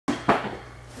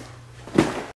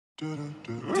What?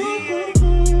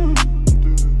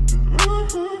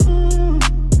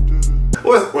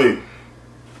 Wait.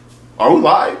 Are we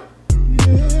live?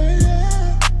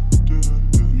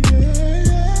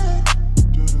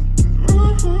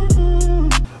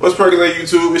 What's percolating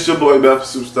YouTube? It's your boy Beth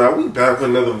Superstar. We back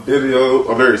with another video,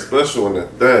 a very special one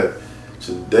at that.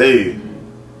 Today,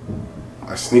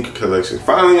 my sneaker collection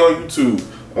finally on YouTube.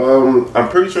 I'm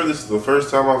pretty sure this is the first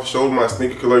time I've showed my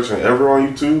sneaker collection ever on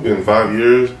YouTube in 5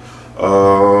 years.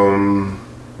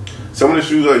 Some of the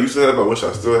shoes I used to have, I wish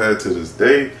I still had to this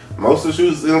day. Most of the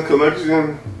shoes in the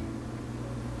collection.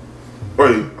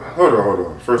 Wait, hold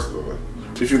on. First of all,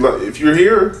 if you're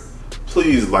here,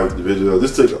 please like the video.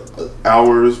 This took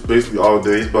hours, basically all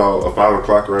day. It's about 5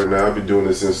 o'clock right now. I've been doing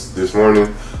this since this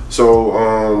morning.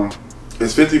 So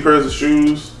it's 50 pairs of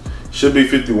shoes. Should be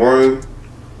 51.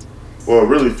 Well,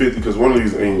 really 50 because one of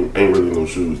these ain't really no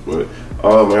shoes. But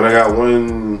and I got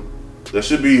one that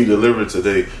should be delivered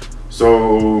today.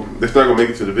 So it's not gonna make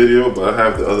it to the video, but I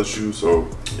have the other shoe, so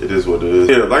it is what it is.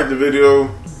 Yeah, like the video.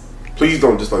 Please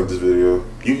don't dislike this video.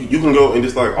 You can go and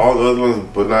dislike all the other ones,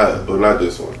 but not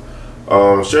this one.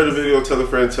 Share the video, tell a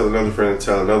friend, tell another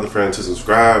friend to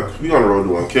subscribe. We on the road to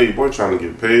 1K, boy, trying to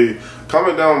get paid.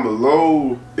 Comment down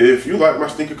below if you like my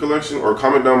sneaker collection, or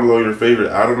comment down below your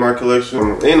favorite out of my collection.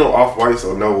 Ain't no off-whites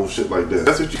or no shit like that.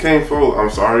 That's what you came for. I'm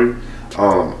sorry.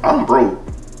 I'm broke,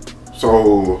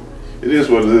 so it is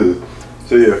what it is.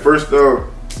 So yeah, first up,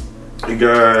 you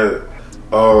got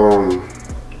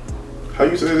how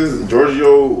you say this?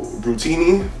 Giorgio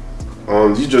Brutini.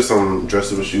 These just some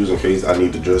dressable shoes in case I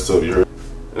need to dress up. You heard?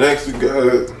 Next, we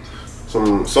got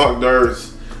some sock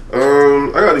darts.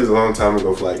 I got these a long time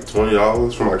ago for like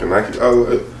 $20 from like a Nike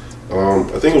outlet.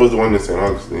 I think it was the one in St.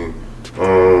 Augustine.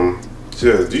 So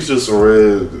yeah, these are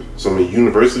some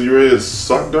university red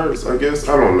sock darts, I guess.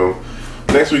 I don't know.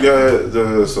 Next, we got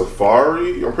the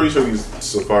Safari. I'm pretty sure these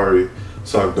Safari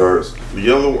sock darts. The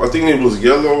yellow, I think it was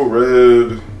yellow,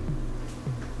 red,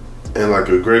 and like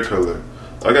a gray color.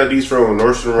 I got these from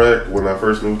Nordstrom Rack when I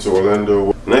first moved to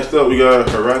Orlando. Next up, we got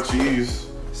Huaraches,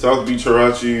 South Beach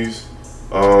Huaraches.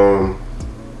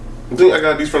 I think I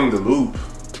got these from the Loop.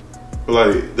 But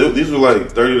like these were like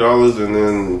 $30 and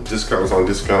then discounts on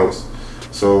discounts.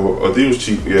 So these was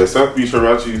cheap. Yeah, South Beach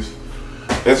Huaraches.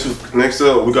 Next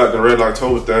up, we got the Red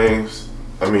October things.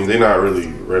 I mean, they're not really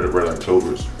Red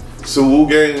Octobers. Suwu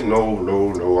Gang,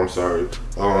 no, I'm sorry.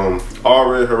 All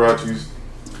red Huaraches.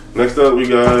 Next up, we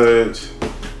got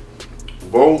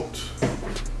Volt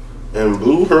and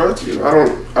blue Huarache.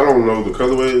 I don't know the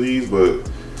colorway of these, but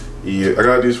yeah, I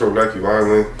got these from Nike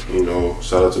Violent. You know,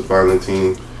 shout out to the Violent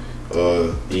team.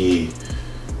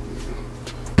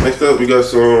 Next up, we got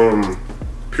some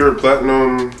Pure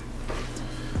Platinum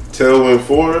Tailwind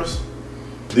 4s.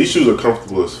 These shoes are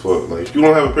comfortable as fuck. Like, if you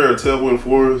don't have a pair of Tailwind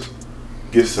 4s,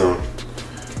 get some.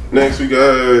 Next, we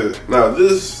got, now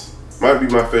this might be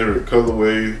my favorite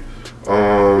colorway.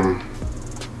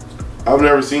 I've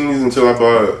never seen these until I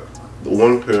bought the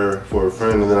one pair for a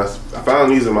friend, and then I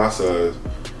found these in my size.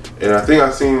 And I think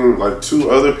I've seen like 2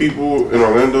 other people in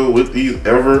Orlando with these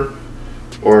ever,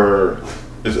 or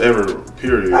just ever,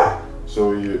 period.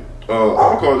 So yeah,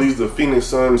 I'll call these the Phoenix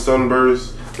Sun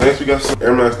Sunburst. Next, we got some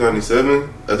Air Max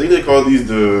 97. I think they call these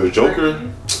the Joker.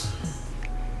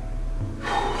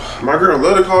 My girl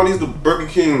love to call these the Burger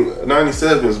King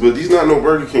 97s, but these not no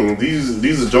Burger King. These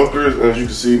are Jokers, and as you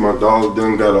can see, my dog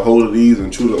done got a hold of these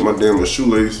and chewed up my damn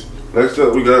shoelace. Next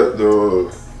up, we got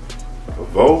the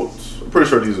Volt. I'm pretty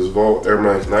sure these is Volt Air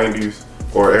Max 90s,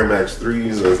 or Air Max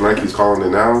 3s, as Nike's calling it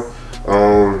now.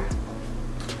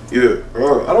 Yeah,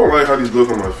 I don't like how these look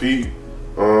on my feet.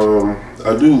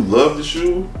 I do love the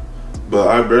shoe, but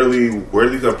I barely wear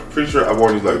these. I'm pretty sure I've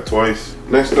worn these like twice.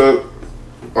 Next up,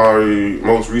 our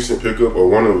most recent pickup, or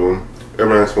one of them, Air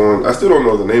Max 1. I still don't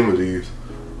know the name of these.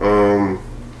 I'm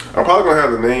probably gonna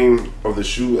have the name of the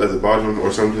shoe at the bottom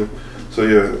or something. So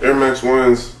yeah, Air Max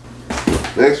 1s.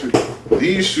 Next,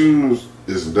 these shoes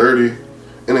is dirty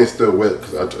and they still wet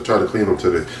because I tried to clean them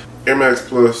today. Air Max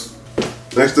Plus.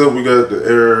 Next up, we got the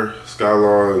Air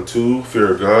Skyline 2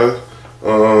 Fear of God.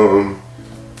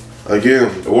 Again,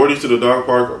 I wore these to the dog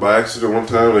park by accident one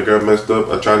time. They got messed up.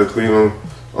 I tried to clean them.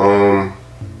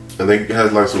 And they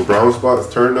had like some brown spots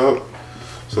turned up.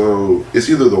 So it's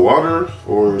either the water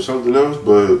or something else,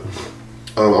 but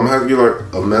I'm gonna have to get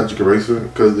like a magic eraser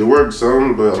because it worked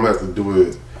some, but I'm gonna have to do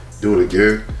it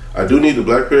again. I do need the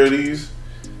black pair of these.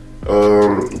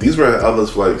 These were at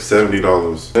outlets for like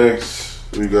 $70. Next,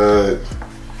 we got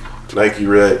Nike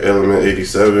Red Element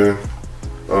 87.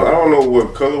 I don't know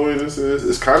what colorway this is.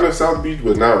 It's kind of South Beach,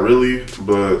 but not really.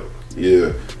 But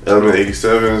yeah, Element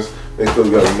 87s. Next up,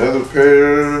 we got another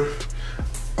pair.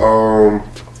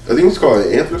 I think it's called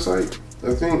an anthracite,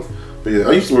 I think. But yeah,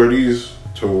 I used to wear these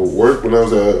to work when I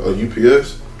was at a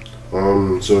UPS.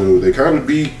 So they kind of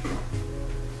beat.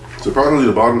 Surprisingly,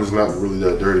 the bottom is not really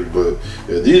that dirty, but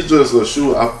yeah, these just a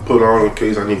shoe I put on in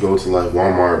case I need to go to like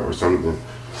Walmart or something.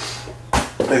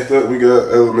 Next up, we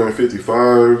got Element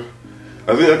 55.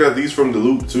 I think I got these from the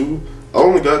Loop too. I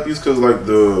only got these because like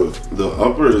the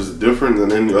upper is different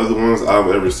than any other ones I've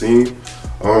ever seen.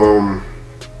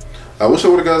 I wish I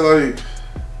would have got like,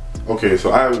 okay,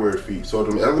 so I have weird feet. So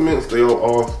the Elements, they are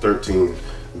all 13.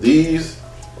 These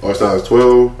are size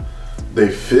 12.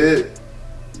 They fit,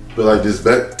 but like this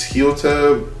back heel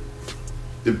tab,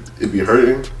 it be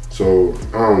hurting. So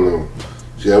I don't know.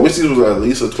 Yeah, I wish these was at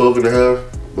least a 12 and a half,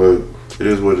 but it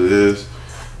is what it is.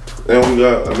 Then we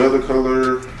got another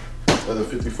color, other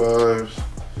 55s.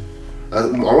 I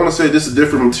want to say this is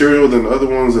different material than the other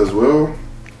ones as well.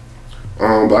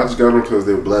 But I just got them because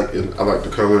they're black and I like the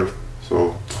color.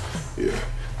 So yeah.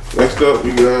 Next up,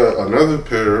 we got another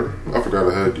pair. I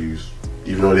forgot I had these.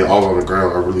 Even though they're all on the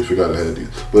ground, I really forgot I had these.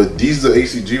 But these are the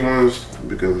ACG ones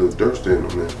because the dirt stain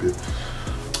on that bit.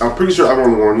 I'm pretty sure I've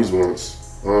only worn these once.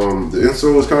 The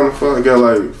insole was kind of fun. It got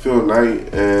like Phil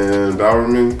Knight and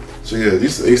Bowerman. So yeah,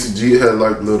 these ACG had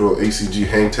like little ACG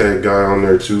hang tag guy on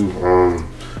there too.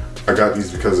 I got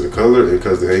these because of the color and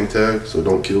because of the hang tag, so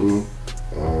don't kill me.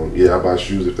 Yeah, I buy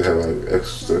shoes if they have like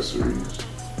accessories.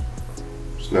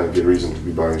 It's not a good reason to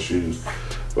be buying shoes.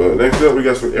 But next up, we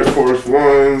got some Air Force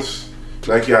Ones,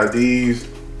 Nike IDs.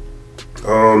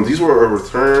 These were a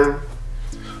return.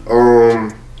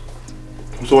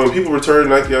 So when people return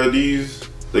Nike IDs,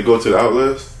 they go to the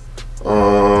outlets.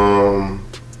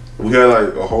 We had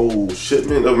like a whole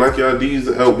shipment of Nike IDs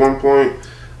at one point.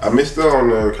 I missed out on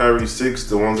the Kyrie 6,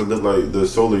 the ones that look like the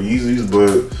Solar Yeezys,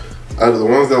 but out of the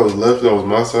ones that was left that was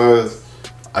my size,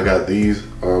 I got these.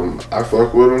 I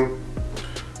fuck with them.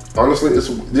 Honestly, this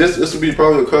would be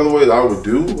probably a colorway that I would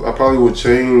do. I probably would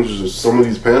change some of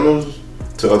these panels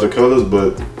to other colors,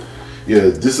 but yeah,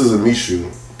 this is a me shoe,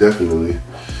 definitely.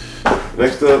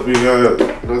 Next up, we got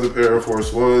another pair of Air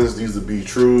Force Ones. These are Be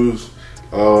Trues.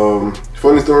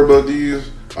 Funny story about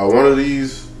these. I wanted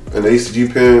these in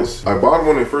ACG pants. I bought them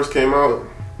when they first came out.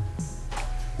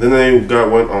 Then they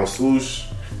went on swoosh.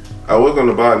 I was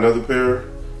gonna buy another pair,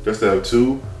 just to have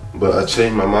two, but I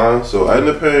changed my mind. So I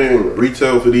ended up paying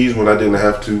retail for these when I didn't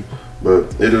have to, but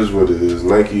it is what it is.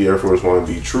 Nike Air Force One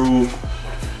Be True.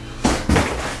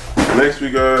 Next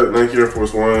we got Nike Air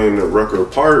Force One Rucker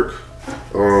Park.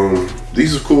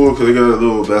 These are cool because they got a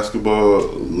little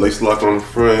basketball lace lock on the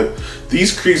front.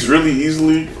 These crease really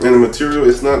easily, and the material,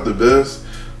 it's not the best,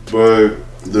 but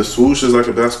the swoosh is like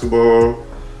a basketball.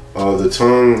 The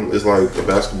tongue is like a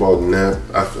basketball nap.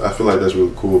 I feel like that's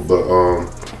really cool, but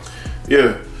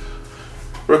yeah.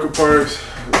 Rucker Parks.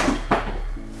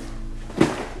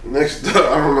 Next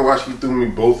up, I don't know why she threw me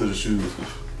both of the shoes,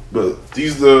 but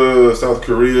these are the South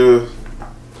Korea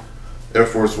Air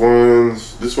Force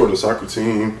Ones. This is for the soccer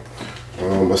team.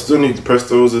 I still need the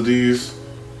Prestos of these.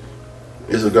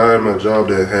 There's a guy at my job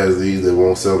that has these that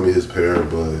won't sell me his pair,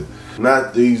 but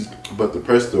not these, but the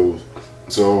Prestos.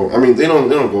 So I mean, they don't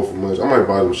go for much. I might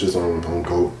buy them shits on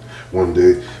Coat one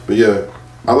day. But yeah,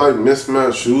 I like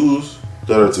mismatched shoes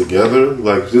that are together.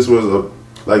 Like if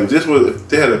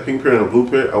they had a pink pair and a blue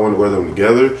pair, I want to wear them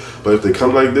together. But if they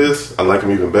come like this, I like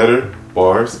them even better.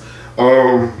 Bars.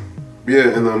 Yeah,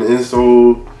 and on the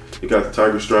insole, you got the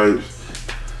tiger stripes.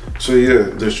 So yeah,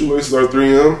 the shoelaces are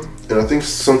 3M, and I think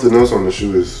something else on the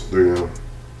shoe is 3M.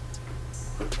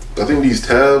 I think these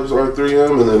tabs are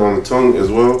 3M, and then on the tongue as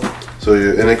well. So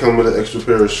yeah, and they come with an extra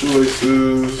pair of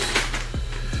shoelaces.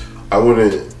 I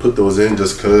wouldn't put those in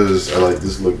just cause I like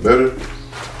this look better.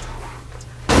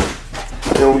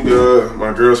 And we got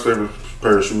my girl's favorite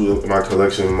pair of shoes in my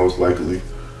collection, most likely.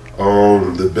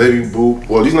 The Betty Boot.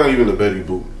 Well, these not even the Betty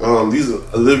Boot. These are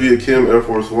Olivia Kim Air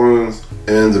Force Ones,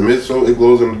 and the midsole, it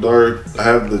glows in the dark. I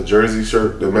have the jersey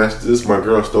shirt that matches this. My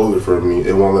girl stole it from me.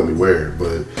 It won't let me wear it,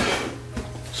 but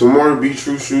some more Be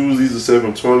True shoes. These are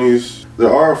 720s.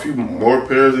 There are a few more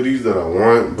pairs of these that I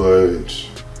want, but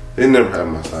they never have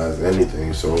my size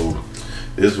anything, so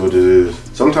it is what it is.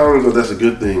 Sometimes that's a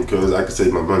good thing because I can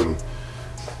save my money.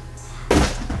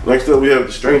 Next up, we have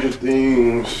the Stranger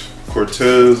Things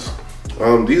Cortez.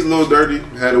 These a little dirty.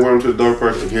 Had to wear them to the dog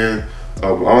park again. I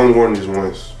only worn these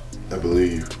once, I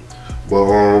believe. But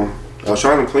I was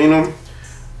trying to clean them,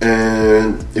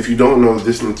 and if you don't know,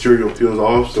 this material peels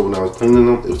off. So when I was cleaning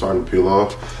them, it was starting to peel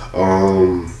off.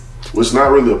 Which is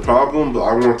not really a problem, but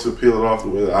I want to peel it off the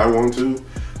way that I want to.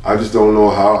 I just don't know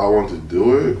how I want to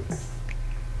do it.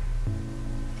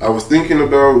 I was thinking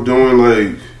about doing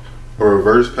like a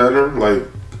reverse pattern. Like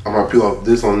I might peel off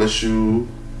this on this shoe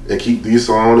and keep these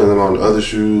on, and then on the other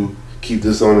shoe keep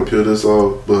this on and peel this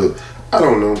off. But I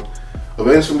don't know.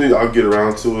 Eventually I'll get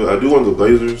around to it. I do want the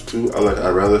blazers too.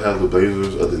 I'd rather have the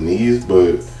blazers at the knees,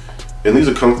 and these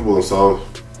are comfortable and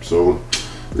soft. So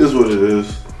this is what it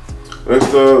is.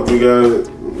 Next up, we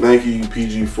got Nike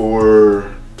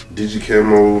PG4 Digi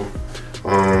Camo.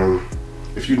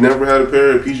 If you never had a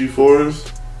pair of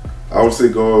PG4s, I would say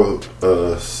go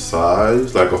a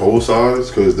size, like a whole size,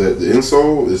 because the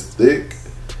insole is thick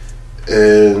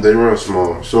and they run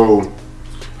small. So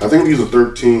I think these are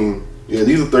 13. Yeah,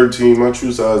 these are 13. My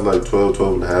true size is like 12,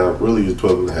 12 and a half. Really is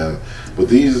 12 and a half. But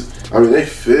these, I mean, they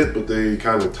fit, but they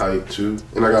kind of tight too.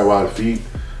 And I got wide feet.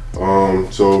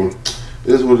 So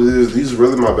this is what it is. These are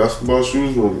really my basketball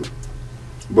shoes.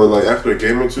 But like after a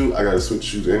game or two, I gotta switch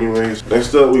shoes anyways.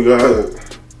 Next up, we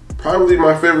got probably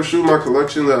my favorite shoe in my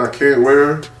collection that I can't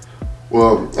wear.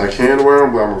 Well, I can wear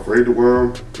them, but I'm afraid to wear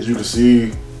them. As you can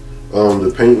see,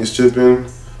 the paint is chipping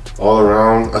all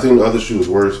around. I think the other shoe is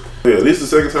worse. Yeah, at least the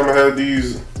second time I had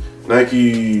these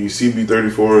Nike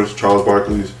CB34s, Charles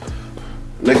Barkley's.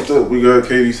 Next up, we got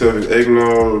KD7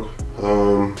 Eggnog.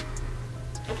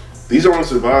 These only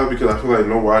survived because I feel like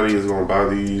nobody is gonna buy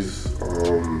these.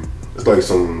 It's like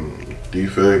some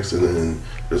defects, and then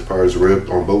this part is ripped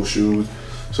on both shoes.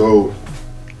 So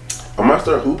I might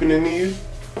start hooping in these.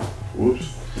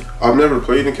 Whoops. I've never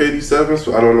played in KD7,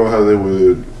 so I don't know how they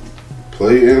would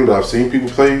play in, but I've seen people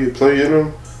play in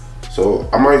them. So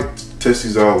I might test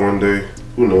these out one day.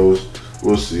 Who knows?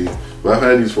 We'll see. But I've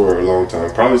had these for a long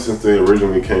time, probably since they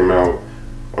originally came out,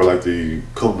 or like the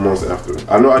couple months after.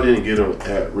 I know I didn't get them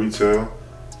at retail.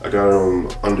 I got them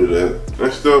under that.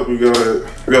 Next up, we got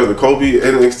the Kobe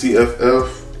NXT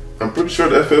FF. I'm pretty sure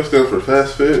the FF stands for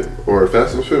fast fit or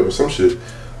fast and fit or some shit.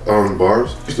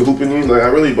 Bars. Used to hoop in these. Like I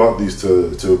really bought these to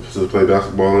play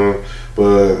basketball in.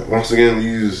 But once again,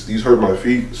 these hurt my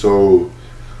feet. So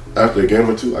after a game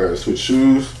or two, I gotta switch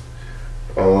shoes.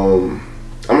 I'm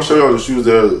gonna show y'all the shoes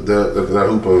that I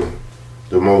hoop on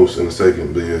the most in a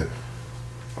second. But yeah,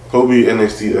 Kobe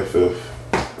NXT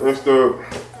FF. Next up,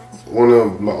 one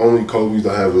of my only Kobe's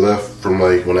I have left from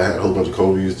like when I had a whole bunch of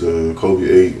Kobe's, the Kobe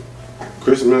 8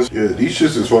 Christmas. Yeah, these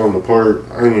shits is falling apart.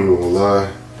 I ain't even gonna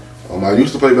lie. I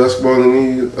used to play basketball in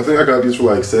these. I think I got these for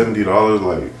like $70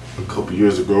 like a couple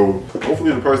years ago.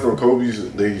 Hopefully the price on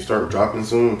Kobe's, they start dropping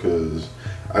soon, because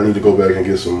I need to go back and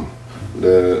get some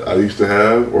that I used to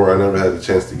have or I never had the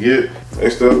chance to get.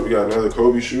 Next up, we got another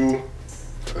Kobe shoe.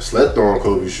 I slept on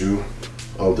Kobe shoe.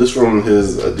 This from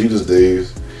his Adidas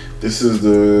days. This is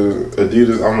the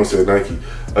Adidas, I almost said Nike.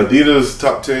 Adidas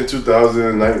Top 10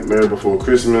 2000 Nightmare Before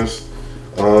Christmas.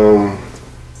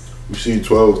 You see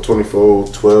 12, 24,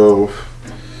 12.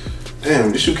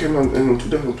 Damn, this shoe came out in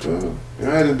 2012. Yeah,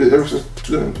 I had it ever since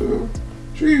 2012.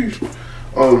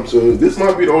 Sheesh. So this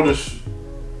might be the oldest.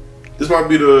 This might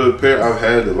be the pair I've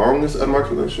had the longest out of my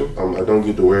collection. I don't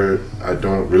get to wear it. I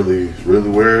don't really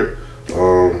wear it.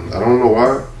 I don't know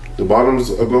why. The bottoms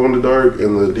are glow in the dark,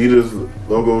 and the Adidas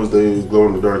logos, they glow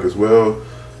in the dark as well.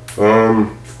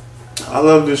 I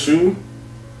love this shoe.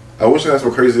 I wish I had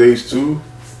some Crazy H too.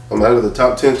 Out of the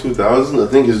top 10 2000, I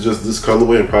think it's just this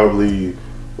colorway and probably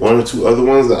one or two other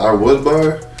ones that I would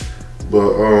buy.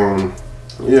 But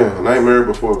yeah, Nightmare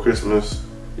Before Christmas.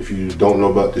 If you don't know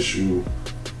about this shoe,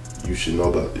 you should know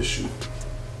about this shoe.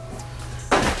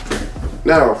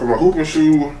 Now, for my hooping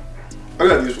shoe, I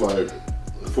got these for like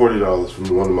 $40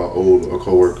 from one of my old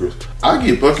co-workers. I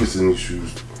get buckets in these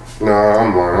shoes. Nah,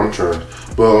 I'm lying, I'm trash.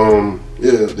 But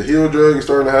yeah, the heel drag is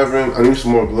starting to happen. I need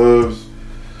some more gloves.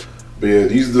 But yeah,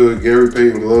 these are the Gary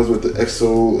Payton gloves with the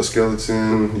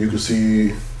exoskeleton. You can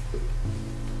see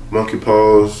monkey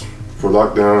paws for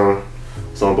lockdown.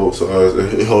 It's on both sides.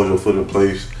 It holds your foot in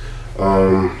place.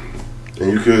 And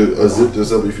you could zip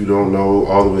this up if you don't know,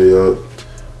 all the way up.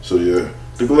 So yeah,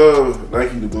 the glove,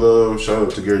 Nike the glove. Shout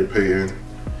out to Gary Payton.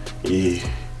 Yeah.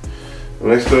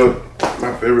 Next up,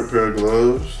 my favorite pair of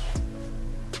gloves.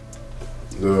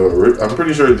 I'm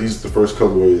pretty sure these are the first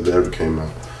colorway that ever came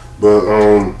out. But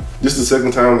this is the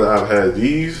second time that I've had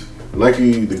these.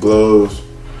 Nike the gloves,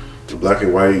 the black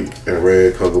and white and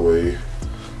red colorway.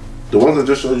 The ones I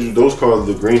just showed you, those called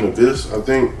the Green Abyss, I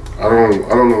think. I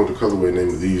don't know what the colorway name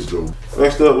of these though.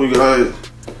 Next up, we got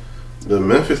the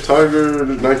Memphis Tiger,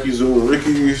 the Nike Zoom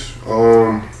Rickies.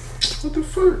 What the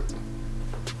fuck?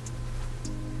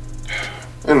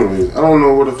 Anyways, I don't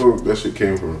know where the fuck that shit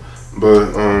came from,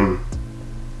 but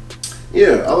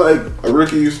yeah, I like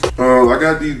Rickies. I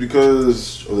got these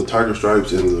because of the tiger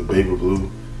stripes and the baby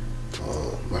blue.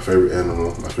 My favorite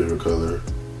animal, my favorite color.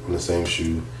 on the same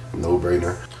shoe. No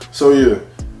brainer. So yeah,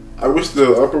 I wish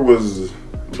the upper was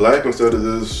black instead of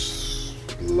this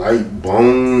light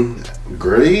bone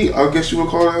gray, I guess you would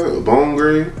call it, bone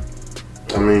gray.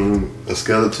 I mean, a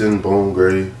skeleton bone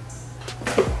gray.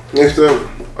 Next up,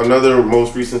 another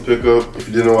most recent pickup. If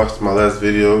you didn't watch my last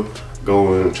video,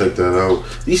 go and check that out.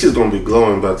 These shit's gonna be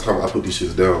glowing by the time I put these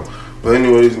shits down. But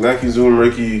anyways, Nike Zoom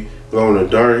Ricky glow in the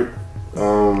dark.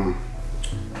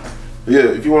 Yeah,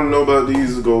 if you want to know about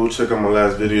these, go check out my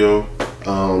last video.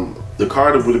 The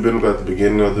card would have been at the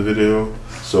beginning of the video,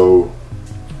 so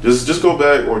just go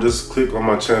back or just click on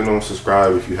my channel,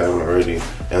 subscribe if you haven't already,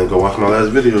 and go watch my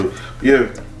last video.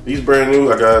 Yeah, these brand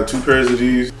new. I got two pairs of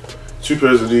these. As you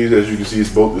can see, it's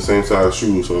both the same size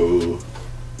shoes, so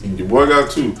your boy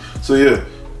got two. So yeah,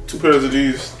 two pairs of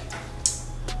these.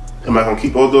 Am I gonna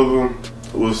keep both of them?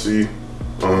 We'll see.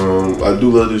 I do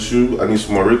love this shoe. I need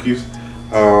some more Rickies.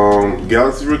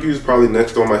 Galaxy Rickies probably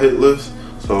next on my hit list,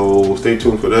 so stay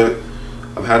tuned for that.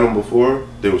 I've had them before.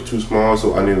 They was too small,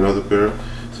 so I need another pair.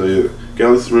 So yeah,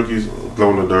 Galaxy Rickies, glow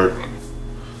in the dark.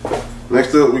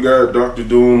 Next up, we got Dr.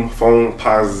 Doom Foam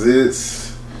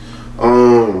Posits.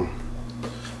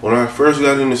 When I first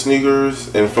got into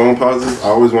sneakers and foam posits, I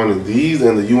always wanted these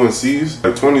and the UNCs.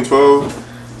 Like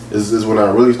 2012 is when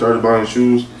I really started buying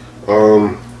shoes.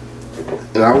 And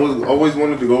I always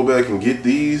wanted to go back and get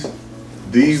these.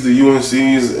 These, the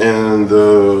UNCs and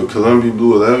the Columbia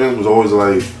Blue 11s was always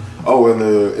like, oh, and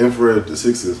the infrared, the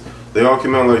 6s. They all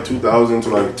came out like 2000 to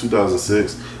like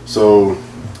 2006. So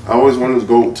I always wanted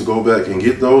to go back and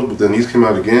get those, but then these came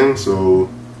out again. So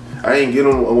I didn't get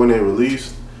them when they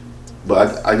released,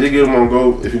 but I did get them on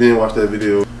Go. If you didn't watch that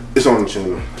video, it's on the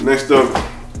channel. Next up,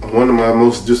 one of my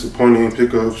most disappointing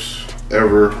pickups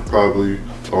ever, probably,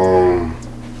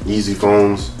 Yeezy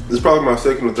foams. This is probably my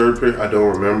second or third pair. I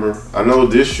don't remember. I know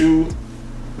this shoe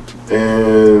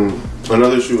and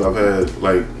another shoe I've had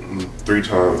like 3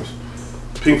 times.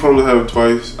 Pink foams I have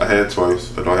twice. I had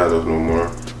twice. I don't have those no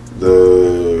more.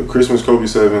 The Christmas Kobe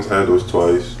 7s, I had those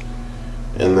twice.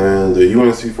 And then the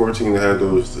UNC 14, I had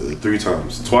those 3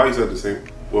 times. Twice at the same,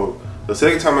 well, the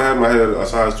second time I had them, I had a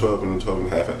size 12 and a 12 and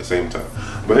a half at the same time.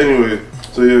 But anyway,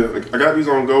 so yeah, I got these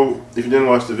on Go. If you didn't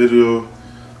watch the video,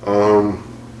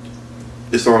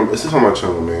 it's on my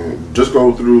channel, man. Just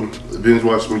go through, binge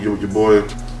watch me with your boy,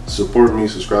 support me,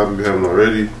 subscribe if you haven't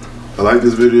already. I like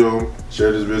this video,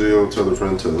 share this video, tell a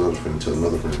friend, tell another friend, tell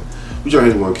another friend. We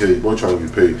trying to hit 1K, boy trying to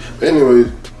get paid. But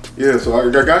anyways, yeah, so I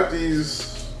got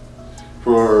these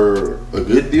for a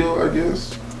good deal, I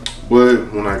guess.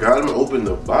 But when I got them to open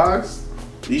the box,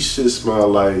 these shit smell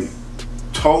like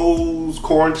toes,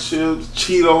 corn chips,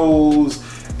 Cheetos,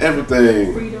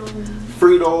 everything.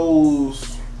 Fritos,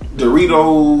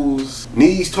 Doritos,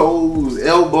 knees, toes,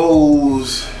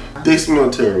 elbows. They smell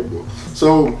terrible.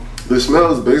 So the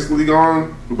smell is basically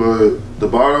gone, but the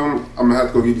bottom, I'm gonna have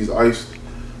to go get these iced.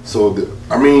 So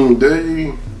I believe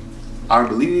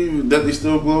that they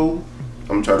still glow.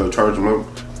 I'm trying to charge them up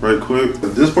right quick.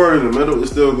 This part in the middle, it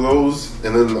still glows,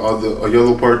 and then a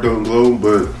yellow part don't glow.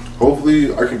 But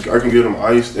hopefully, I can get them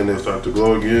iced and they'll start to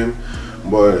glow again.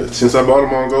 But since I bought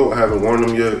them on Go, I haven't worn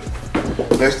them yet.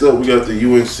 Next up, we got the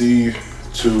UNC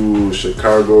to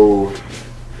Chicago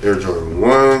Air Jordan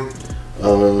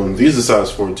 1. These are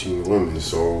size 14 women,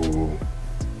 so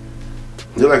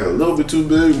they're like a little bit too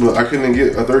big, but I couldn't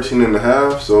get a 13 and a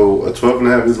half, so a 12 and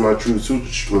a half is my true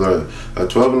a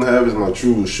 12 and a half is my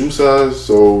true shoe size.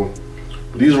 So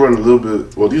these run a little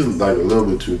bit, well, these are like a little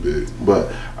bit too big,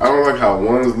 but I don't like how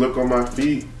ones look on my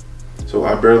feet, so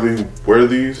I barely wear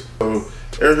these. So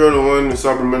Air Jordan 1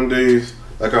 Summer Mondays,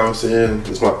 like I was saying,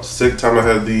 it's my second time I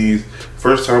had these.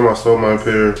 First time I sold my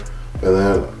pair, and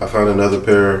then I found another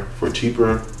pair for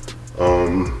cheaper.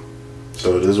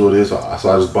 So this is what it is. So I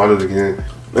just bought it again.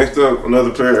 Next up,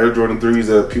 another pair of Air Jordan 3s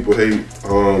that people hate.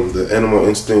 The Animal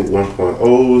Instinct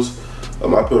 1.0s.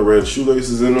 I put red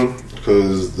shoelaces in them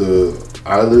because the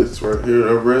eyelets right here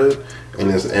are red,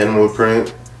 and it's animal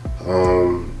print.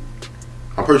 I'm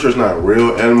pretty sure it's not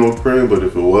real animal print, but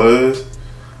if it was,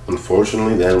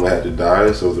 unfortunately, the animal had to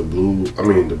die. So so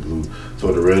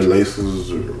the red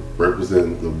laces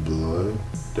represent the blood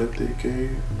that they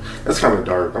gave. That's kind of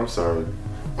dark, I'm sorry.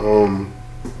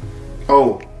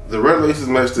 Oh, the red laces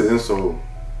match the insole.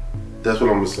 That's what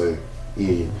I'm gonna say.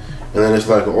 Yeah. And then it's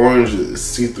like an orange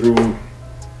see-through.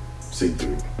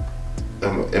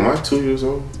 Am I 2 years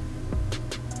old?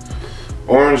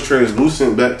 Orange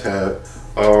translucent back tab.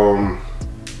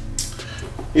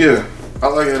 Yeah, I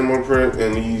like animal print,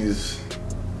 and these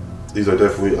are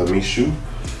definitely a me shoe.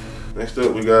 Next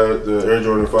up, we got the Air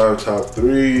Jordan 5 Top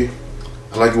 3.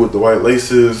 I like it with the white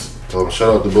laces. Shout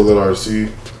out to Bullet RC.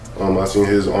 I seen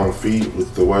his on feet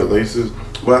with the white laces.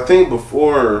 But I think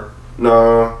before,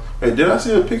 nah. Hey, did I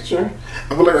see a picture?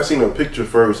 I feel like I seen a picture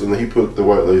first, and then he put the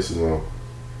white laces on.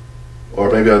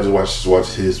 Or maybe I just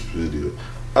watched his video.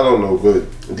 I don't know,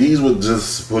 but these with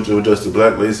just the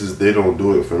black laces, they don't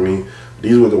do it for me.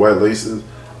 These with the white laces,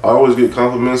 I always get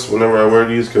compliments whenever I wear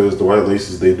these because the white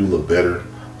laces, they do look better.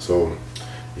 So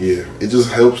yeah, it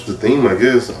just helps the theme, I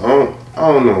guess. I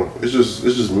don't know. It's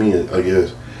just me, I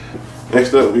guess.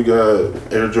 Next up, we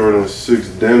got Air Jordan 6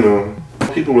 Denim.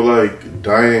 People were like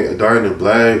dyeing it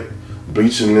black,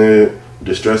 bleaching it,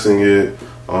 distressing it.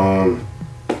 I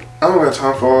don't got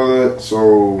time for all that,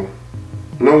 so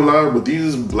no lie, but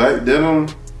these black denim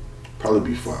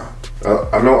probably be fine.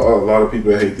 I know a lot of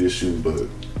people hate this shoe, but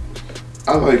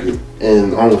I like it.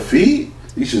 And on feet,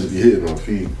 these should be hitting on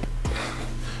feet.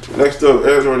 Next up,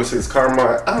 Air Jordan 6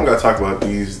 Carmine. I don't gotta talk about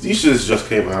these. These shoes just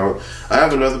came out. I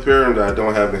have another pair that I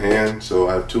don't have in hand, so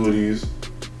I have 2 of these.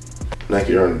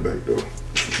 Nike Air in the back though.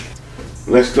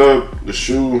 Next up, the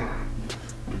shoe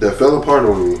that fell apart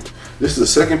on me. This is the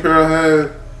second pair I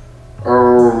had.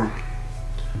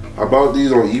 I bought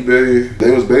these on eBay.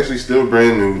 They was basically still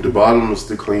brand new. The bottom was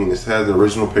still clean. It had the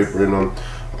original paper in them.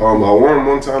 I wore them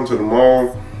one time to the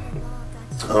mall.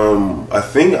 I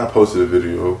think I posted a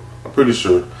video. I'm pretty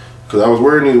sure. Because I was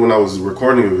wearing these when I was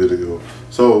recording a video.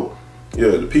 So,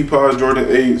 yeah, the Peapod Jordan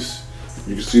 8s.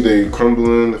 You can see they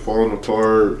crumbling, they're falling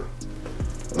apart.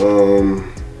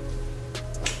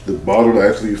 The bottom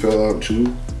actually fell out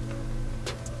too.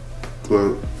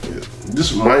 But yeah,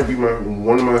 this might be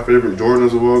one of my favorite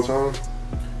Jordans of all time.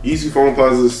 Easy foam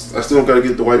posits. I still gotta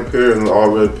get the white pair and the all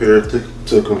red pair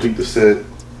to complete the set.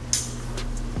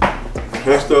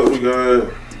 Next up, we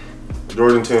got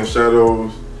Jordan 10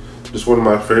 Shadows. Just one of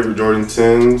my favorite Jordan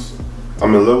 10s.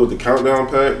 I'm in love with the Countdown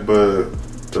pack, but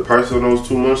the price on those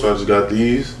too much, so I just got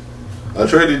these. I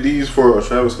traded these for a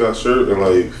Travis Scott shirt and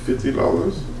like $50,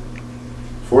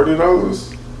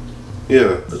 $40.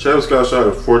 Yeah, a Travis Scott shirt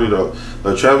at $40.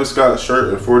 A Travis Scott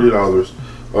shirt at $40.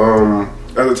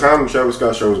 At the time, the Travis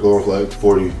Scott shirt was going for like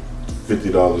 $40,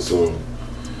 $50. So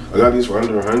I got these for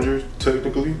under 100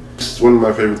 technically. It's one of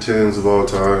my favorite 10s of all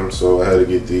time, so I had to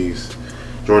get these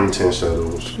Jordan 10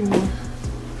 Shadows.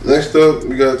 Next up,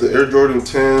 we got the Air Jordan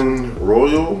 10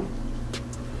 Royal.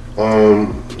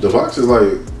 The box is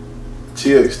like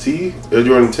TXT, Air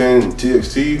Jordan 10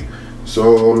 TXT.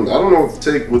 So I don't know what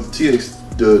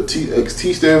the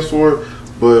TXT stands for,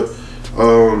 but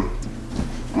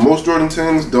most Jordan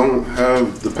 10s don't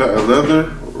have the patent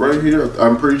leather right here.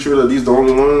 I'm pretty sure that these are the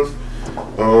only ones.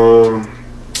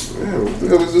 Yeah, what the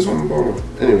hell is this on the bottom?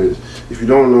 Anyways, if you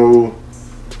don't know,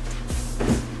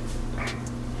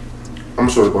 I'm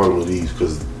gonna show the bottom of these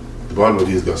because the bottom of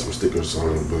these got some stickers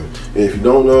on it. But if you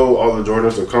don't know, all the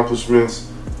Jordan's accomplishments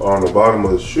are on the bottom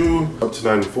of the shoe. Up to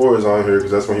 94 is on here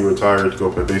because that's when he retired to go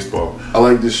play baseball. I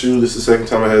like this shoe. This is the second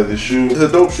time I had this shoe. It's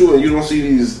a dope shoe and you don't see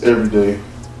these every day.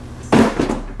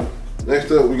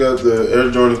 Next up, we got the Air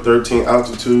Jordan 13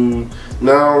 Altitude.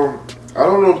 Now, I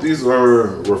don't know if these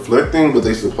are reflecting, but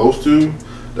they're supposed to.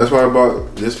 That's why I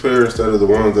bought this pair instead of the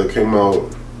ones that came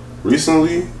out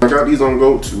recently. I got these on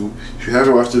GOAT too. If you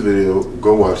haven't watched the video,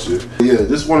 go watch it. Yeah,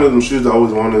 this is one of them shoes I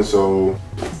always wanted. So,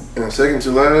 and second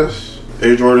to last,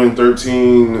 Air Jordan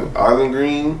 13 Island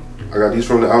Green. I got these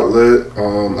from the outlet.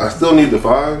 I still need the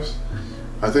 5s.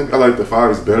 I think I like the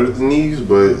 5s better than these,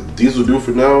 but these will do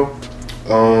for now.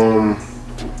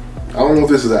 I don't know if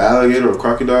this is an alligator or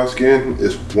crocodile skin.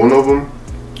 It's one of them,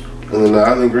 and then the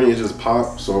Island Green is just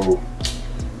pop. So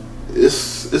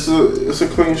it's a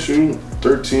clean shoe.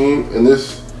 13, and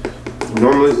this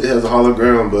normally it has a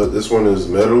hologram, but this one is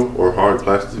metal or hard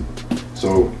plastic.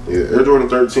 So yeah, Air Jordan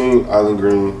 13 Island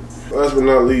Green. Last but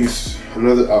not least,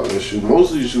 another outlet shoe.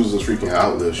 Most of these shoes are freaking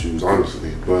outlet shoes,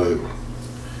 honestly. But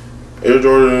Air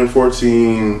Jordan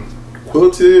 14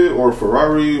 Quilted or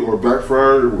Ferrari or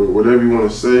Blackfriar, whatever you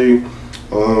want to say.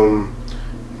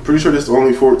 Pretty sure this is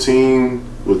only 14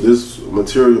 with this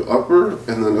material upper,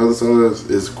 and then the other side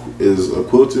is a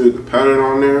quilted pattern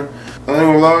on there. I ain't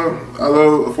gonna lie, I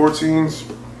love 14s.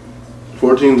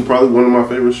 14s is probably one of my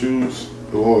favorite shoes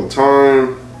of all the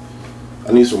time.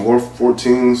 I need some more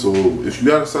 14s, so if you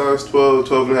got a size 12,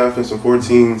 12 and a half and some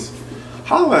 14s,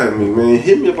 holla at me, man.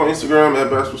 Hit me up on Instagram at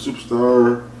Basketball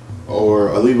Superstar,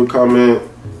 or leave a comment.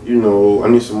 You know, I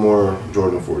need some more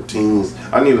Jordan 14s.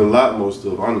 I need a lot more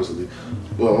stuff, honestly.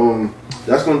 But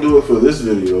that's gonna do it for this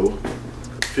video.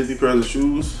 50 pairs of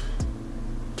shoes.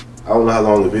 I don't know how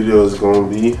long the video is gonna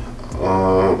be.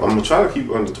 I'm gonna try to keep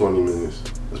under 20 minutes.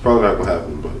 It's probably not gonna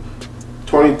happen, but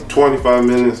 20, 25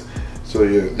 minutes. So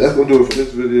yeah, that's gonna do it for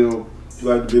this video. If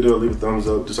you like the video, leave a thumbs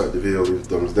up. Dislike the video, leave a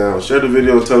thumbs down. Share the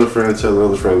video, tell a friend, tell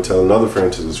another friend, tell another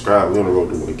friend to subscribe. We're on the road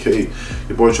to 1K.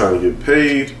 Your boy trying to get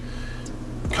paid.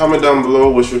 Comment down below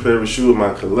what's your favorite shoe in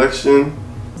my collection.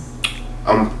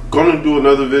 I'm gonna do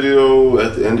another video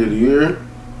at the end of the year.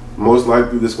 Most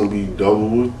likely this gonna be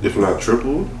double, if not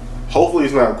triple. Hopefully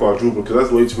it's not quadruple, because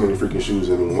that's way too many freaking shoes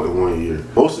in one year.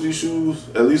 Most of these shoes,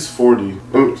 at least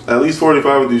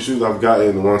 45 of these shoes I've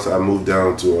gotten once I moved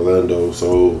down to Orlando.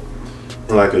 So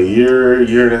in like a year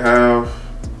and a half,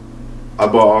 I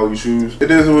bought all these shoes.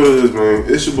 It is what it is, man.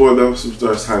 It's your boy Love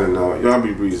Superstar signing out. Y'all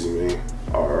be breezy, man.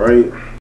 Alright.